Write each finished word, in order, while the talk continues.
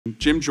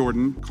Jim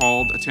Jordan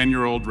called a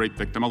 10-year-old rape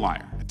victim a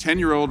liar. A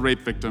 10-year-old rape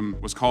victim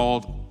was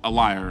called a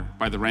liar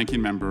by the ranking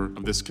member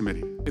of this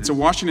committee. It's a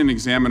Washington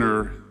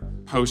Examiner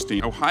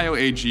posting. Ohio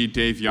AG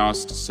Dave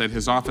Yost said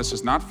his office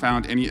has not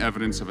found any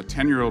evidence of a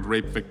 10-year-old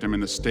rape victim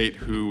in the state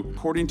who,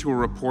 according to a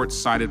report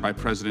cited by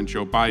President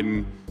Joe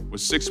Biden,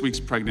 was 6 weeks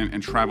pregnant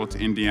and traveled to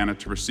Indiana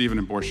to receive an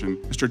abortion.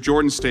 Mr.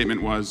 Jordan's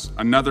statement was,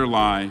 "Another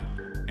lie.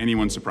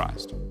 Anyone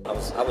surprised?" I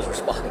was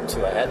responding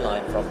to a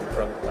headline from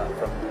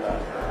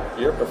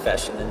your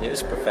profession, the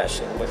news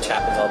profession, which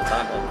happens all the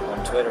time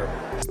on Twitter.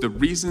 The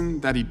reason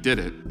that he did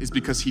it is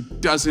because he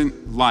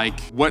doesn't like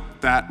what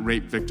that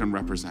rape victim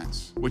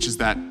represents, which is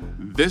that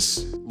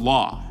this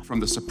law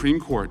from the Supreme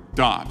Court,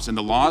 Dobbs, and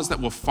the laws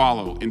that will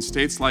follow in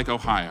states like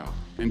Ohio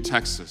and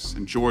Texas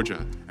and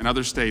Georgia and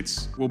other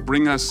states will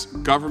bring us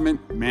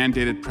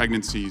government-mandated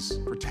pregnancies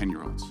for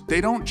 10-year-olds.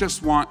 They don't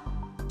just want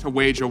to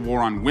wage a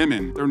war on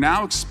women, they're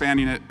now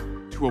expanding it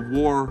to a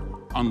war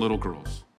on little girls.